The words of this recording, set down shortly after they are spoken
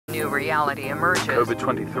reality emerges.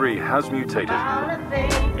 COVID-23 has mutated.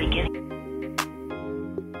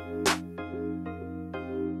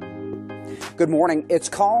 Good morning. It's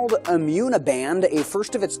called Immunaband, a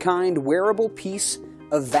first-of-its-kind wearable piece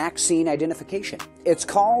of vaccine identification. It's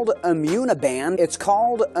called Immunaband. It's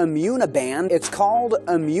called Immunaband. It's called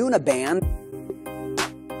Immunaband.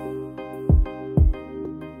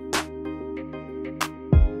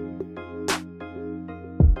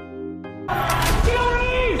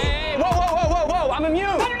 Hey, whoa, I'm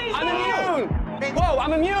immune! I'm immune! Whoa,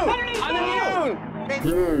 I'm immune! I'm immune!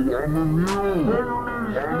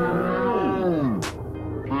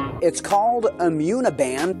 It's called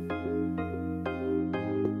Immunaband.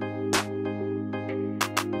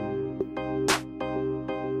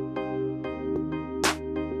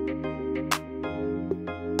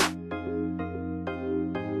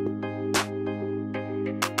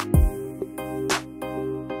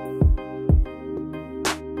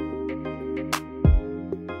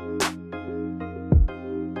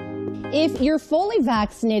 If you're fully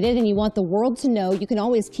vaccinated and you want the world to know, you can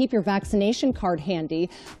always keep your vaccination card handy.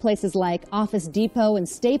 Places like Office Depot and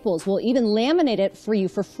Staples will even laminate it for you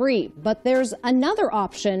for free. But there's another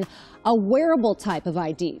option, a wearable type of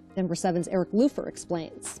ID. Denver 7's Eric Lufer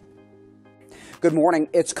explains. Good morning.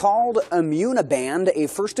 It's called Immunaband, a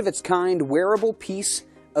first-of-its-kind wearable piece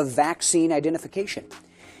of vaccine identification.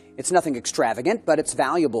 It's nothing extravagant, but it's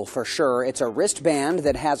valuable for sure. It's a wristband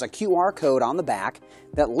that has a QR code on the back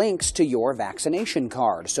that links to your vaccination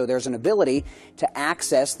card. So there's an ability to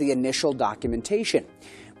access the initial documentation.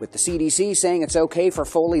 With the CDC saying it's okay for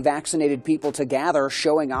fully vaccinated people to gather,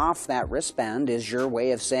 showing off that wristband is your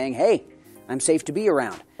way of saying, hey, I'm safe to be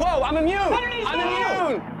around. Whoa, I'm immune! I'm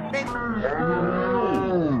immune!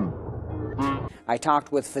 I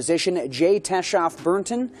talked with physician Jay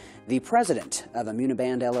Teshoff-Burnton, the president of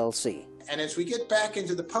Immunaband LLC. And as we get back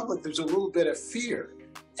into the public, there's a little bit of fear.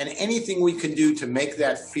 And anything we can do to make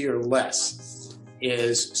that fear less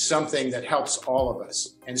is something that helps all of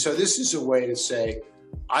us. And so this is a way to say,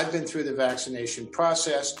 I've been through the vaccination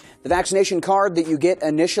process. The vaccination card that you get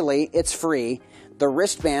initially, it's free. The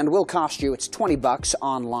wristband will cost you, it's $20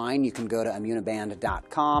 online. You can go to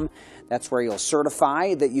Immunaband.com. That's where you'll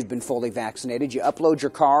certify that you've been fully vaccinated. You upload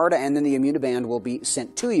your card, and then the Immunaband will be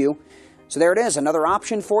sent to you. So there it is, another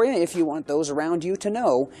option for you if you want those around you to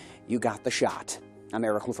know you got the shot. I'm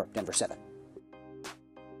Eric Lufer, Denver 7.